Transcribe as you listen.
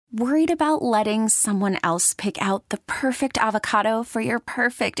Worried about letting someone else pick out the perfect avocado for your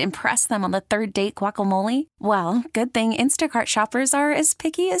perfect impress them on the third date guacamole? Well, good thing Instacart shoppers are as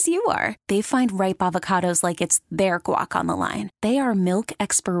picky as you are. They find ripe avocados like it's their guac on the line. They are milk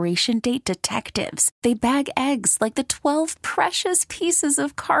expiration date detectives. They bag eggs like the 12 precious pieces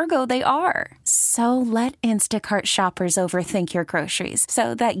of cargo they are. So let Instacart shoppers overthink your groceries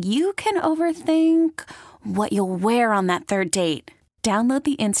so that you can overthink what you'll wear on that third date. Download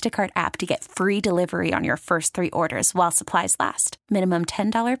the Instacart app to get free delivery on your first 3 orders while supplies last. Minimum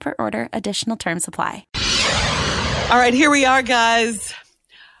 $10 per order. Additional terms apply. All right, here we are, guys.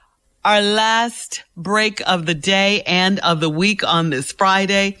 Our last break of the day and of the week on this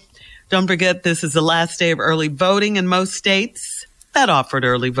Friday. Don't forget, this is the last day of early voting in most states that offered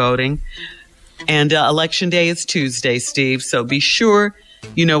early voting. And Election Day is Tuesday, Steve. So be sure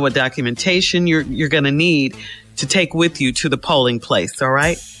you know what documentation you're going to need to take with you to the polling place, all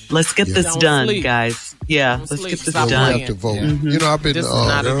right? Let's get this done, guys. Yeah, let's get this done. We have to vote. Mm-hmm. You know, I've been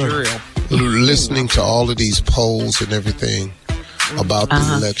listening to all of these polls and everything about the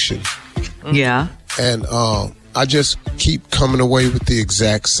election. Yeah. And I just keep coming away with the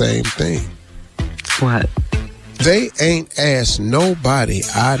exact same thing. What? They ain't asked nobody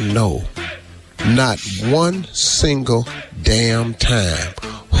I know, not one single damn time,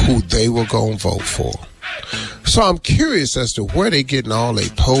 who they were going to vote for. So I'm curious as to where they getting all their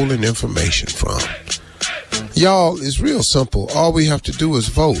polling information from. Y'all, it's real simple. All we have to do is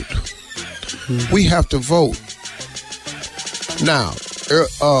vote. We have to vote. Now,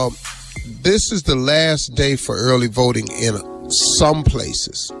 this is the last day for early voting in some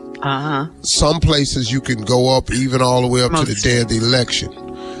places. Some places you can go up even all the way up to the day of the election.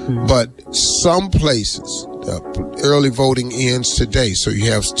 But some places, early voting ends today, so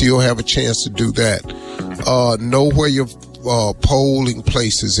you still have a chance to do that. Know where your polling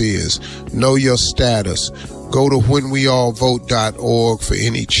places is. Know your status. Go to whenweallvote.org for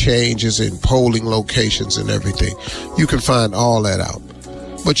any changes in polling locations and everything. You can find all that out.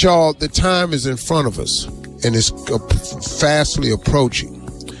 But y'all, the time is in front of us, and it's fastly approaching.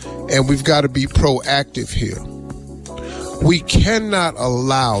 And we've got to be proactive here. We cannot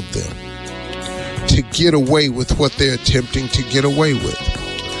allow them to get away with what they're attempting to get away with.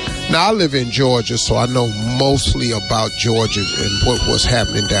 Now, I live in Georgia, so I know mostly about Georgia and what was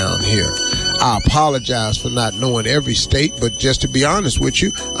happening down here. I apologize for not knowing every state, but just to be honest with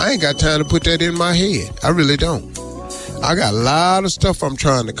you, I ain't got time to put that in my head. I really don't. I got a lot of stuff I'm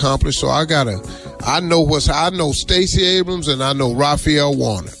trying to accomplish, so I know Stacey Abrams and I know Raphael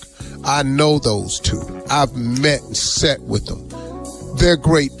Warnock. I know those two. I've met and sat with them. They're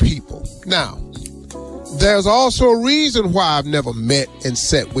great people. Now, there's also a reason why I've never met and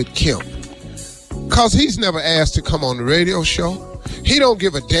sat with Kemp. Because he's never asked to come on the radio show. He don't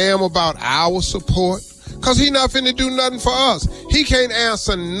give a damn about our support. Because he's not finna do nothing for us. He can't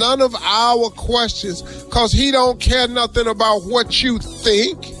answer none of our questions because he don't care nothing about what you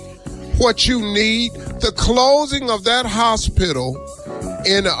think, what you need. The closing of that hospital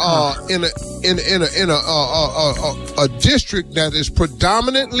in a district that is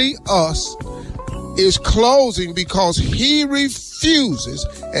predominantly us is closing because he refuses,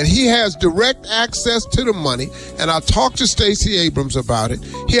 and he has direct access to the money, and I talked to Stacey Abrams about it.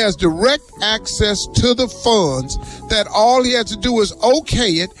 He has direct access to the funds that all he has to do is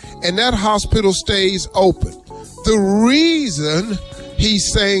okay it, and that hospital stays open. The reason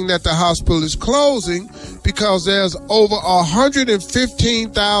he's saying that the hospital is closing because there's over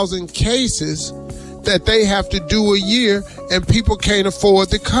 115,000 cases that they have to do a year, and people can't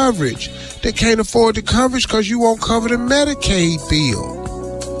afford the coverage. They can't afford the coverage because you won't cover the Medicaid bill.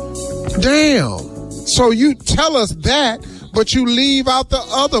 Damn. So you tell us that, but you leave out the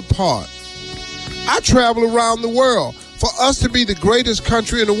other part. I travel around the world. For us to be the greatest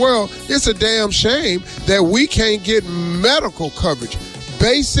country in the world, it's a damn shame that we can't get medical coverage,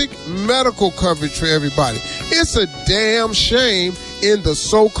 basic medical coverage for everybody. It's a damn shame in the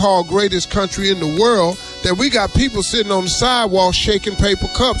so-called greatest country in the world that we got people sitting on the sidewalk shaking paper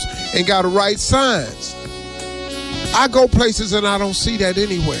cups and got to write signs. I go places and I don't see that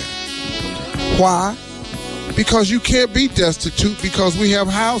anywhere. Why? Because you can't be destitute because we have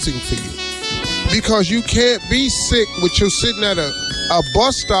housing for you. Because you can't be sick with you sitting at a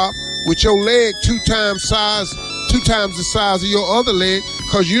bus stop with your leg two times the size of your other leg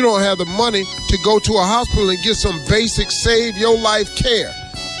because you don't have the money to go to a hospital and get some basic save your life care.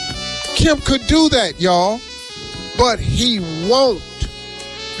 Kemp could do that, y'all, but he won't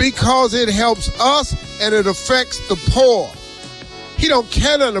because it helps us and it affects the poor. He don't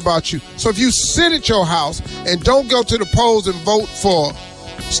care nothing about you. So if you sit at your house and don't go to the polls and vote for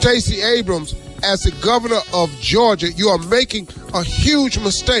Stacey Abrams, as the governor of Georgia, you are making a huge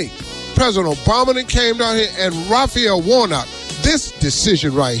mistake. President Obama then came down here, and Raphael Warnock, this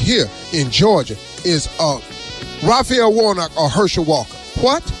decision right here in Georgia is Raphael Warnock or Herschel Walker.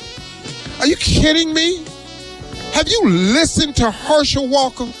 What? Are you kidding me? Have you listened to Herschel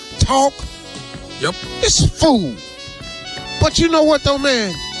Walker talk? Yep. It's fool. But you know what, though,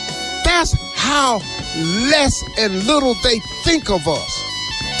 man? That's how less and little they think of us.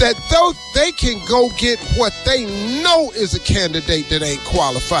 That though they can go get what they know is a candidate that ain't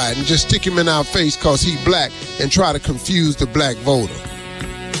qualified and just stick him in our face because he black and try to confuse the black voter.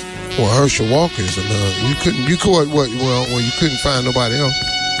 Well, Herschel Walker is another. You couldn't find nobody else.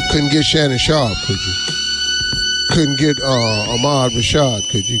 Couldn't get Shannon Sharp, could you? Couldn't get Ahmad Rashad,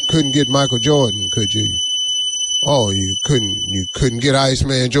 could you? Couldn't get Michael Jordan, could you? Oh, you couldn't get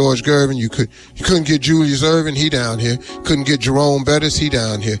Iceman George Gervin. You couldn't get Julius Erving, he down here. Couldn't get Jerome Bettis, he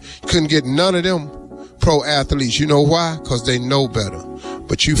down here. Couldn't get none of them pro athletes. You know why? Because they know better.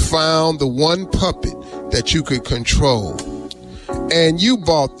 But you found the one puppet that you could control. And you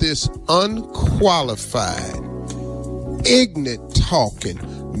bought this unqualified, ignorant talking,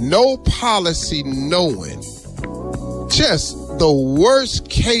 no policy knowing, just the worst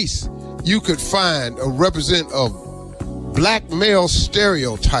case you could find a represent of black male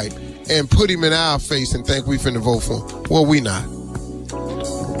stereotype and put him in our face and think we finna vote for him. Well, we not.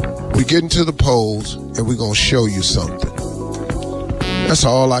 We get into the polls and we gonna show you something. That's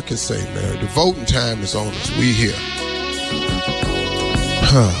all I can say, man. The voting time is on us. We here.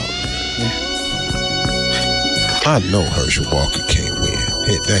 I know Herschel Walker can't win.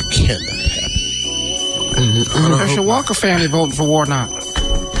 That cannot happen. Herschel Walker family voting for Warnock.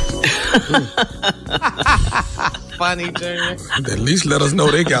 Funny, Junior. At least let us know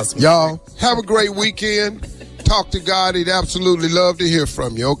they got some. Y'all, have a great weekend. Talk to God. He'd absolutely love to hear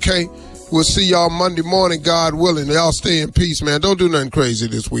from you, okay? We'll see y'all Monday morning, God willing. Y'all stay in peace, man. Don't do nothing crazy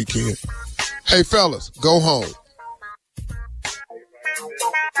this weekend. Hey, fellas, go home.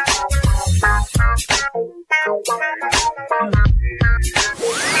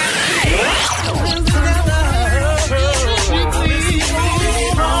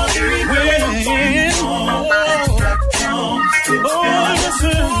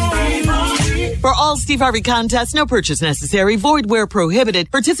 For all Steve Harvey contests, no purchase necessary, void where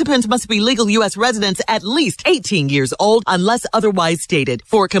prohibited. Participants must be legal U.S. residents at least 18 years old unless otherwise stated.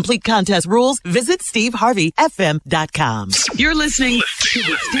 For complete contest rules, visit SteveHarveyFM.com. You're listening to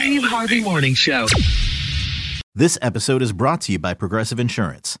the Steve Harvey Morning Show. This episode is brought to you by Progressive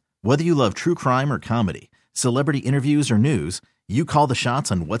Insurance. Whether you love true crime or comedy, celebrity interviews or news, you call the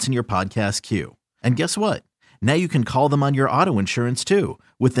shots on what's in your podcast queue. And guess what? Now you can call them on your auto insurance too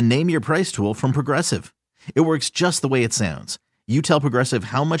with the Name Your Price tool from Progressive. It works just the way it sounds. You tell Progressive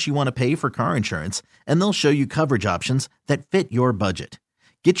how much you want to pay for car insurance, and they'll show you coverage options that fit your budget.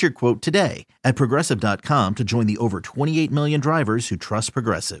 Get your quote today at Progressive.com to join the over 28 million drivers who trust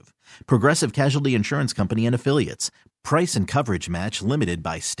Progressive. Progressive Casualty Insurance Company and Affiliates. Price and coverage match limited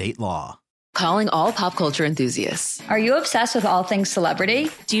by state law. Calling all pop culture enthusiasts. Are you obsessed with all things celebrity?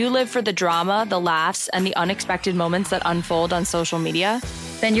 Do you live for the drama, the laughs, and the unexpected moments that unfold on social media?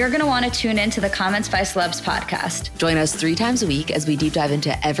 Then you're going to want to tune in to the Comments by Celebs podcast. Join us 3 times a week as we deep dive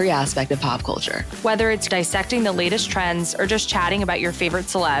into every aspect of pop culture. Whether it's dissecting the latest trends or just chatting about your favorite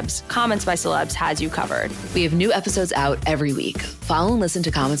celebs, Comments by Celebs has you covered. We have new episodes out every week. Follow and listen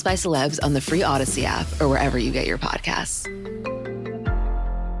to Comments by Celebs on the free Odyssey app or wherever you get your podcasts.